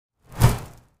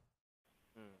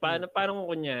Paano kung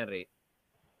kunyari,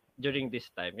 during this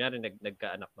time, kunyari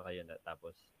nagkaanak na kayo na,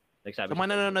 tapos nagsabi Sa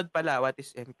mga nanonood pala, what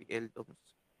is MPL, Toms?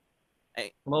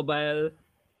 Mobile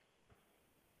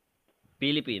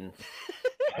Philippines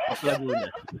of Laguna.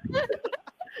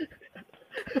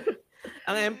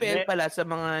 Ang MPL pala sa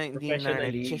mga hindi na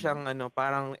Professionally. siya siyang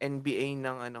parang NBA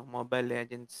ng Mobile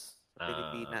Legends sa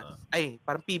Pilipinas. Ay,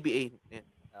 parang PBA. Yan.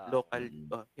 Local.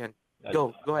 Yan.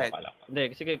 Go ahead.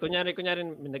 Hindi, sige, kunyari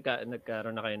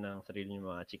nagkaroon na kayo ng sarili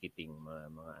niyo mga chikiting,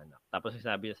 mga anak. Tapos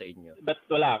sabi niya sa inyo, Ba't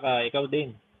wala ka? Ikaw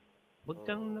din. huwag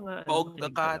kang nga... Paog ka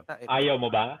kata. Ayaw mo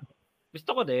ba?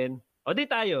 Gusto ko din. O, di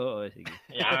tayo. O, sige.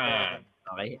 Yan.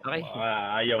 Okay.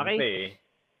 Ayaw mo eh.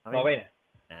 Okay na.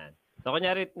 Yan. So,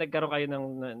 kunyari, nagkaroon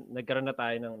na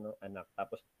tayo ng anak.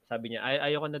 Tapos, sabi niya,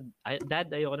 Dad,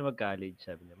 ayoko na mag-college.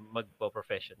 Sabi niya,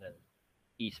 magpo-professional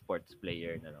esports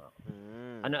player na lang ako.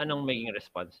 Anong maging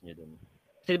response niyo dun?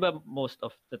 Kasi diba, most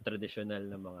of the traditional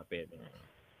na mga parents,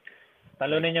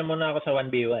 talunin niya muna ako sa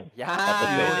 1v1. Yan! Tapos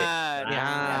pwede.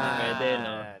 Pwede,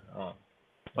 no? Oh.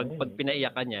 Pag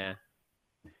pinaiyak ka niya,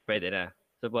 pwede na.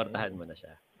 Suportahan mo na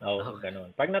siya. Oo,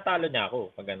 ganun. Pag natalo niya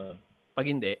ako, pag ganun. Pag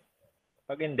hindi,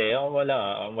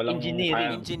 walang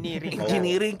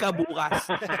Engineering ka bukas.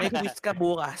 May quiz ka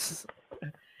bukas.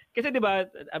 kasi 'di ba,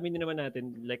 aminin naman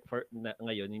natin like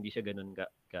ngayon hindi siya ganoon ka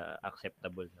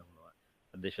acceptable ng mga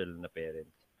traditional na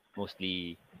parents.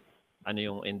 Mostly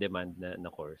yung in demand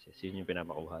na courses, yun yung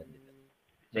pinapakuha nila.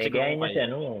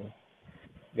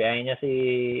 Gaya niya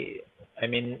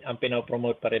ang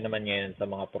pinopromote pa rin naman ngayon sa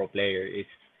mga pro player is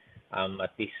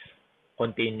at least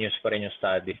continuous pa rin yung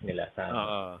studies nila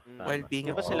sa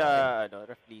well-being. Di ba sila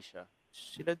Rafflesia?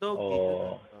 Sila Dog.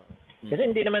 Kasi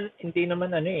hindi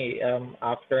naman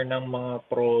after ng mga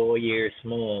pro years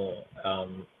mo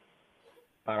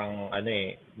parang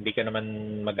hindi ka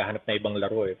naman maghahanap na ibang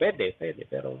laro eh. Pwede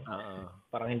pero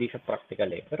parang hindi siya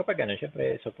practical eh. Pero pag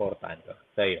syempre supportahan ko.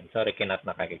 So yun, sorry kinat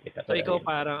nakakikita. So ikaw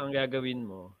parang ang gagawin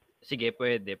mo, sige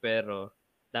pwede pero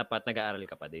dapat nag-aaral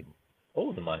ka pa din. Oo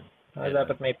naman.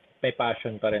 Dapat may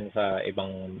passion pa rin sa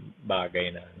ibang bagay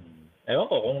na. Ewan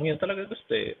ko, kung yun talaga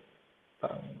gusto eh.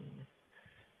 Parang,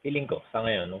 feeling ko, sa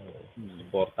ngayon,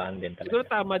 supportahan din talaga. Siguro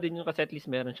tama din yun kasi at least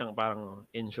meron siyang parang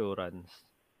insurance.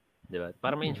 Di ba?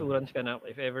 Para may insurance ka na,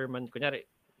 if ever man, kunyari,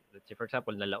 let's say for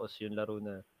example, nalaos yung laro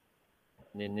na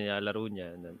nilalaro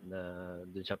niya na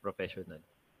dun siya professional.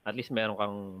 At least meron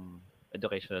kang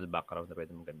educational background na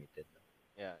pwede mong gamitin.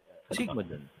 Yeah.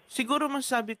 Siguro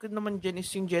masasabi ko naman dyan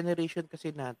is yung generation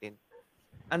kasi natin.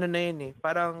 Ano na yun eh,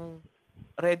 parang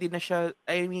ready na siya,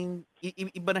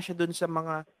 iba na siya dun sa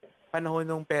mga panahon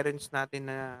ng parents natin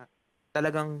na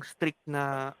talagang strict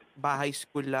na bahay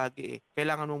school lagi eh.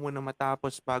 Kailangan mo muna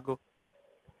matapos bago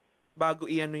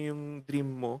yung dream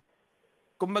mo.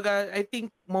 Kumbaga, I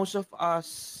think most of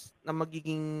us na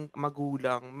magiging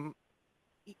magulang,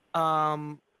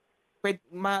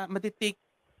 matitake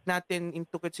natin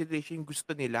into consideration yung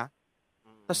gusto nila.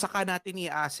 Tapos saka natin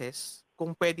i-assess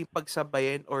kung pwedeng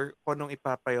pagsabayin or kung anong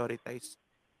ipaprioritize.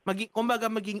 Maging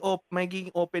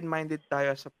open-minded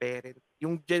tayo sa parent,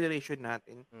 yung generation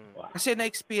natin. Kasi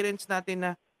na-experience natin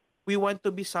na we want to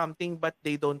be something but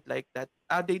they don't like that.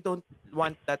 They don't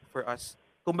want that for us.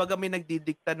 Kumbaga may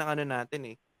nagdidikta ng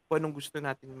natin eh, kung anong gusto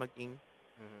natin maging.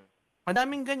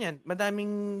 Madaming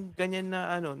ganyan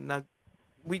na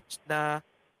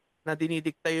na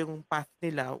dinidikta yung path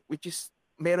nila, which is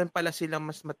meron pala silang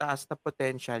mas mataas na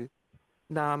potential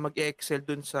na mag-excel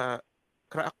dun sa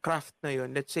craft na yun.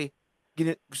 Let's say,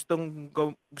 gusto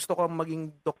ko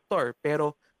maging doktor,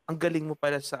 pero ang galing mo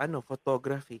pala sa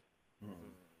photography.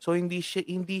 So hindi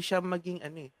siya maging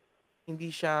hindi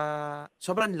siya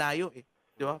sobrang layo eh,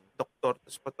 di ba? Doktor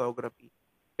tas photography.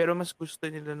 Pero mas gusto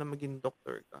nila na maging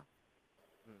doktor ka.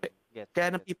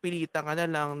 Kaya napipilitan ka na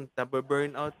lang,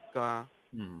 na-burnout ka.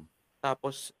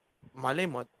 Tapos, malay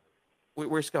mo,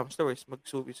 worst comes to worst,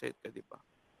 mag-suicide ka, di ba?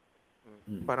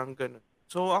 Parang ganun.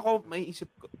 So, ako, may isip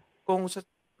ko, kung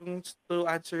to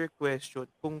answer your question,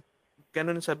 kung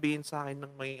ganun sabihin sa akin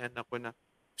ng may anak ko na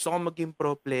gusto ko maging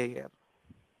pro player,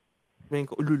 sabihin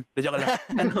ko, ulul, dadya ka lang.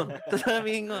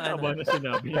 Sasabihin ko, Tama na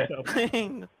sinabi.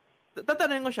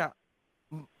 Tatanungin ko siya,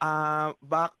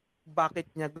 bakit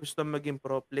niya gusto maging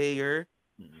pro player?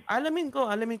 Alamin ko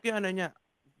yung niya.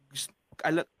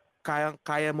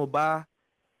 Kaya mo ba?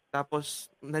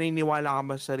 Tapos, naniniwala ka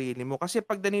ba sa sarili mo? Kasi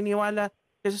pag naniniwala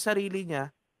ka sa sarili niya,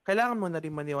 kailangan mo na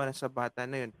rin maniwala sa bata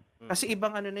na yun. Kasi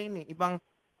ibang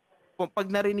pag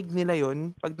narinig nila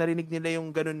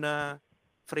yung ganun na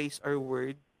phrase or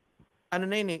word,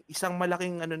 isang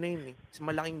malaking isang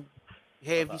malaking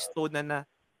heavy stone na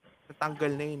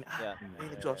natanggal na yun. Yeah. May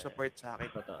nagsusupport sa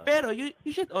akin. Totoo. Pero you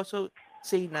should also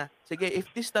say na, sige, if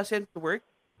this doesn't work,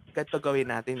 ganito gawin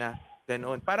natin na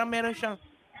ganoon. Para meron siyang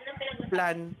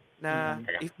plan na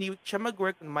if di siya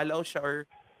mag-work, malaw siya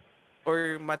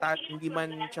or hindi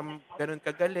man siya ganun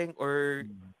kagaling or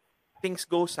things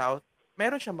go south,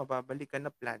 meron siya mababalikan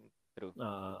na plan. True.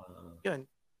 Yun.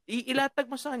 Ilatag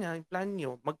mo sa kanya yung plan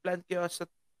nyo. Mag-plan kayo sa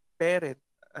parent.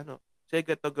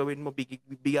 Sige, ganito gawin mo.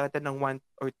 Bigyan ka ng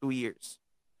 1 or 2 years.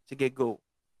 Sige, go.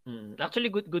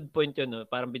 Actually, good point yun. No?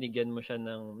 Parang binigyan mo siya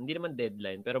ng, hindi naman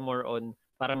deadline, pero more on,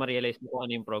 para ma-realize mo kung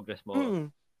ano yung progress mo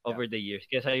over the years.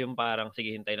 Kesa yung parang,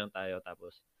 sige, hintay lang tayo.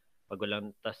 Tapos, pag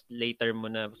walang, tas later mo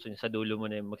na, sa dulo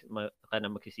mo na ka na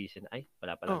magsisisi na, ay,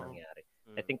 wala pala nangyari.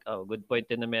 I think, good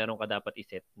point yun na meron ka dapat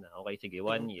iset na, okay, sige,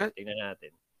 1 year, tingnan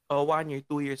natin. 1 year,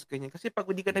 2 years, ganyan. Kasi pag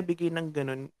hindi ka nabigay ng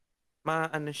ganun,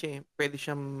 pwede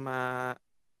siyang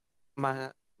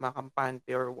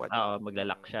makampante or what.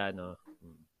 Maglalak siya, no?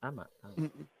 Tama.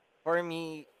 For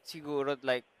me, siguro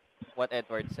like what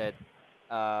Edward said,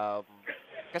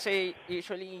 kasi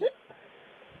usually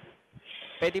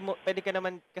pwede ka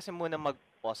naman kasi muna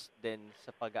mag-pause din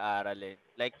sa pag-aaral eh.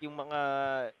 Like yung mga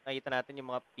nakita natin yung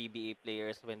mga PBA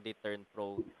players when they turn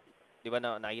pro. 'Di ba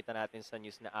nakita natin sa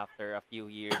news na after a few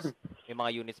years, may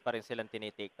mga units pa rin silang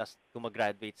tinitake tapos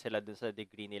gumagraduate sila dun sa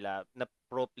degree nila na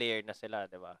pro player na sila,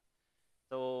 'di ba?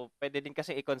 So, pwede din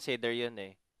kasi i-consider 'yun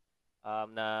eh.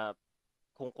 Na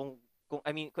kung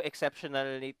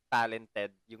exceptionally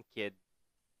talented yung kid,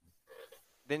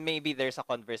 then maybe there's a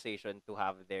conversation to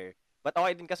have there. But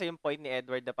okay din kasi yung point ni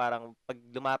Edward na parang pag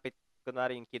lumapit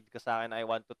kunwari yung kid ko sa akin, I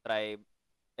want to try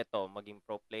maging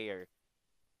pro player.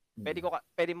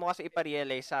 Pwede mo kasi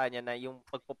ipa-realize sa kanya na yung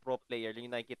pagpo-pro player,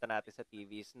 yung nakikita natin sa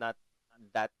TV is not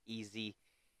that easy.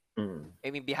 I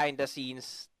mean, behind the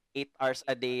scenes, 8 hours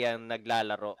a day ang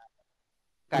naglalaro.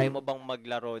 Kaya mo bang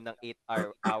maglaro ng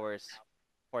 8 hours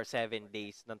for 7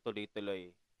 days ng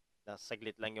tuloy-tuloy? Na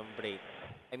saglit lang yung break.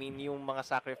 I mean, yung mga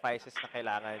sacrifices na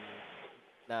kailangan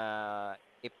na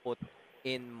i-put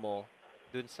in mo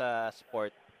dun sa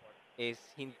sport is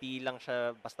hindi lang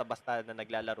siya basta-basta na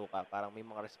naglalaro ka. Parang may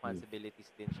mga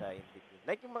responsibilities din siya in between.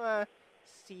 Like yung mga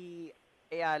si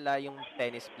Ayala, yung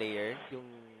tennis player, yung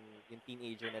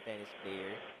teenager na tennis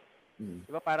player.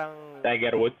 Di ba parang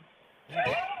Tiger Woods?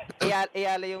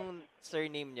 Ayala yung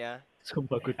surname niya.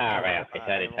 Sumagot. Okay.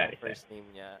 Sorry. First name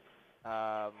niya.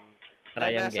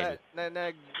 Triangle.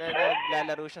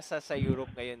 Naglalaro siya sa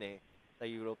Europe ngayon eh. Sa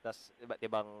Europe, tas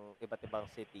iba't ibang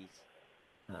cities.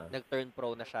 Nag-turn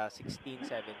pro na siya, 16, 17,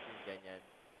 ganyan.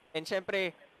 And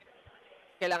syempre,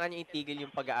 kailangan niya itigil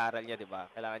yung pag-aaral niya, di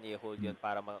ba? Kailangan niya i-hold yun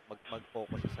para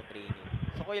mag-focus siya sa training.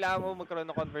 So, kailangan mo magkaroon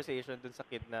ng conversation dun sa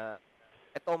kid na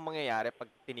ito ang mangyayari pag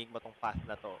tinig mo tong path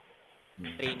na to.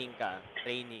 Training,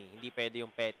 hindi pwede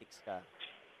yung petics ka.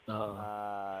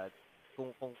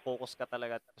 Kung focus ka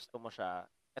talaga at gusto mo siya,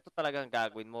 ito talagang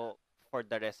gagawin mo for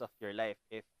the rest of your life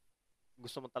if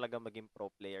gusto mo talaga maging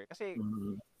pro player. Kasi,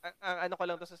 ang ano ko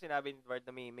lang to sa sinabi ni Edward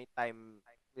na may time,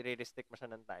 i-restrict mo siya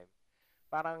ng time.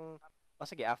 Parang,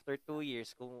 sige, after 2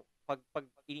 years, kung pag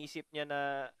inisip niya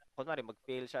na, kunwari,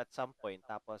 mag-fail siya at some point,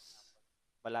 tapos,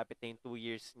 malapit na yung 2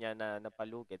 years niya na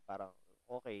napalugid, parang,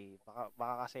 okay,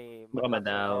 baka kasi,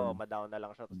 madaw na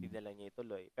lang siya, tapos hindi na lang niya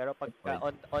ituloy. Pero pagka,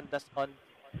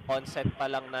 onset pa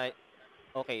lang na,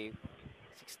 okay,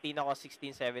 16 ako,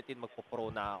 16, 17, magpo-pro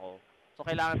na ako. So,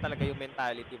 kailangan talaga yung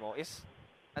mentality mo is,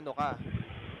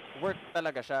 work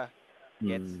talaga siya.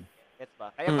 Gets ba?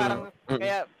 Kaya parang,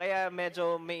 kaya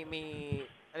medyo may,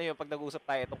 pag nag-usap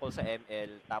tayo tungkol sa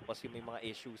ML, tapos yung may mga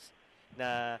issues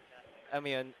na,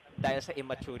 dahil sa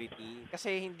immaturity,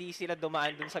 kasi hindi sila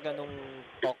dumaan dun sa ganung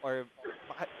talk or,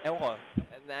 ewan ko,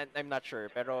 I'm not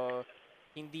sure, pero,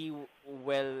 hindi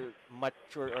well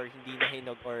mature or hindi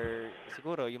nahinog or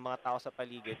siguro yung mga tao sa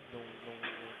paligid nung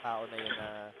tao na yun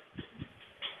na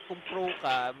kung pro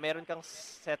ka, meron kang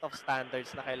set of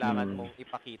standards na kailangan mong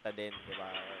ipakita din, di ba?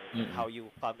 How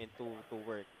you come into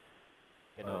work.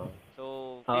 You know? So,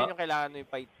 yun yung kailangan mo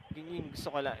yun yung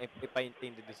gusto ko lang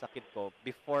ipaintindi doon sa kid ko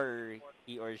before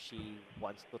he or she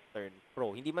wants to turn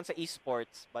pro. Hindi man sa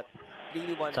esports, but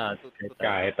really wants to turn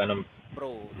kahit anong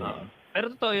pro. Pero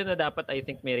totoo yun na dapat, I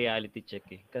think, may reality check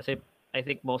eh. Kasi I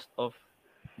think most of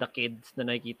the kids na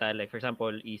nakikita, like for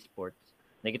example, esports,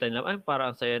 nakikita nila,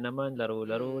 parang ang saya naman,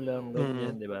 laro-laro lang,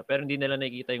 ganyan, di ba? Pero hindi nila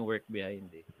nakikita yung work behind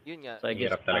eh. Yun nga. So I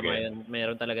guess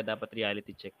meron talaga dapat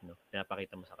reality check, no?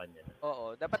 Pinapakita mo sa kanya. No? Oo,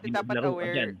 dapat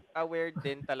aware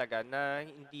din talaga na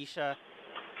hindi siya,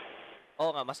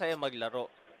 masaya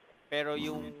maglaro. Pero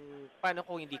yung, paano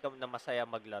kung hindi ka na masaya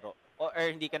maglaro? Or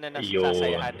hindi ka na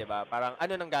nasasayahan, di ba? Parang,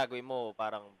 ano nang gagawin mo?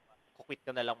 Parang, Magkukwit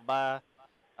ka na lang ba?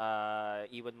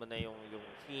 Iwan mo na yung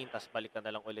scene, tapos balik ka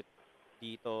na lang ulit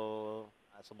dito.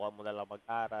 Subukan mo na lang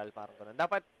mag-aral, parang gano'n.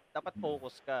 Dapat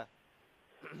focus ka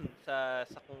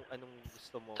sa kung anong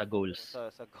gusto mo. Sa goals.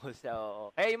 Sa goals niya,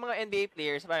 oo. Kaya yung mga NBA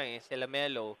players, parang sila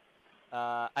Melo,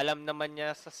 alam naman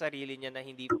niya sa sarili niya na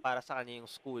hindi para sa kanya yung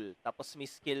school. Tapos may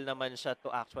skill naman siya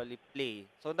to actually play.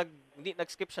 So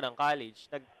nag-skip siya ng college,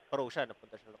 nag-pro siya,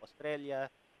 napunta siya sa Australia,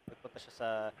 nagpunta siya sa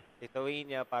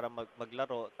Lithuania para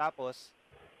maglaro. Tapos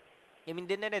din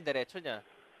diretso niya.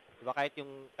 Diba kahit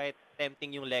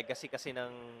tempting yung legacy kasi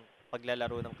ng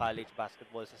paglalaro ng college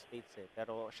basketball sa States eh.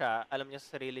 Pero siya, alam niya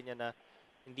sa sarili niya na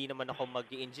hindi naman ako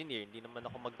mag-engineer, hindi naman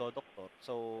ako magdo-doktor.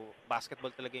 So,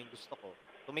 basketball talaga yung gusto ko.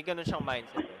 So, may ganun siyang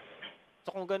mindset eh.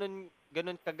 So, kung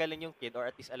ganun kagaling yung kid or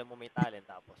at least alam mo may talent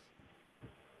tapos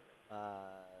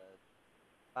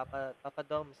Papa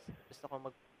Doms, gusto ko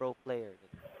mag-pro player.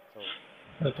 So,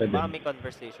 baka may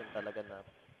conversation talaga na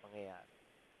mangyayari.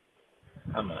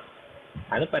 Tama.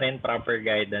 Ano pa rin, proper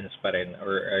guidance pa rin,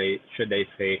 or should I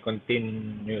say,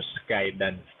 continuous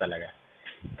guidance talaga.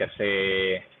 Kasi,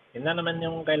 yun na naman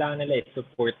yung kailangan nila,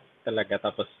 support talaga.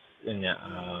 Tapos, yun nga,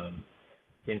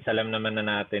 since alam naman na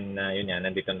natin na, yun nga,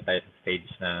 nandito na tayo sa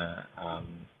stage na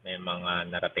may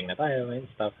mga narating na tayo and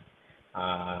stuff.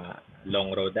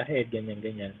 Long road ahead,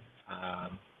 ganyan.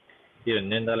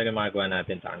 Yun talaga magagawa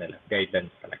natin sa kanila.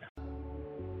 Guidance talaga.